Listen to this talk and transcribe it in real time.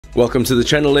Welcome to the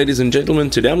channel, ladies and gentlemen.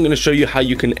 Today I'm going to show you how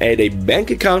you can add a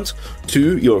bank account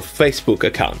to your Facebook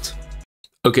account.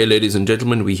 Okay, ladies and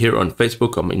gentlemen, we're here on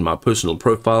Facebook. I'm in my personal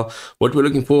profile. What we're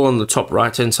looking for on the top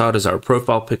right hand side is our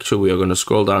profile picture. We are going to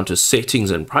scroll down to settings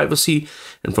and privacy,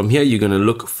 and from here you're going to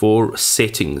look for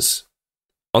settings.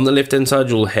 On the left hand side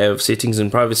you'll have settings and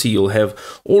privacy. You'll have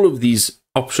all of these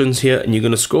options here, and you're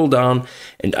going to scroll down,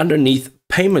 and underneath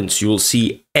payments you'll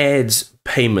see ads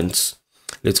payments.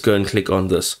 Let's go and click on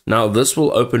this. Now this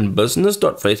will open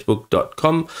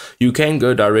business.facebook.com. You can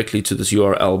go directly to this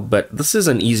URL, but this is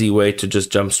an easy way to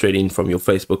just jump straight in from your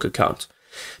Facebook account.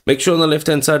 Make sure on the left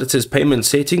hand side it says payment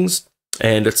settings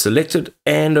and it's selected,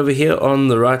 and over here on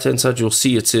the right hand side you'll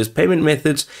see it says payment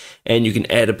methods, and you can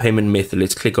add a payment method.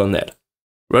 Let's click on that.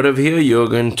 Right over here you're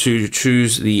going to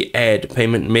choose the add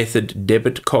payment method,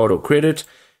 debit, card or credit.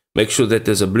 Make sure that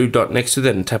there's a blue dot next to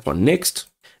that and tap on next.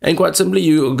 And quite simply,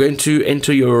 you are going to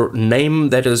enter your name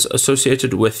that is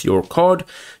associated with your card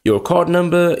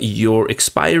number, your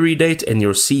expiry date, and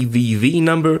your CVV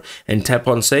number, and tap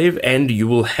on save, and you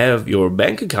will have your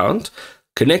bank account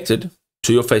connected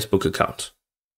to your Facebook account.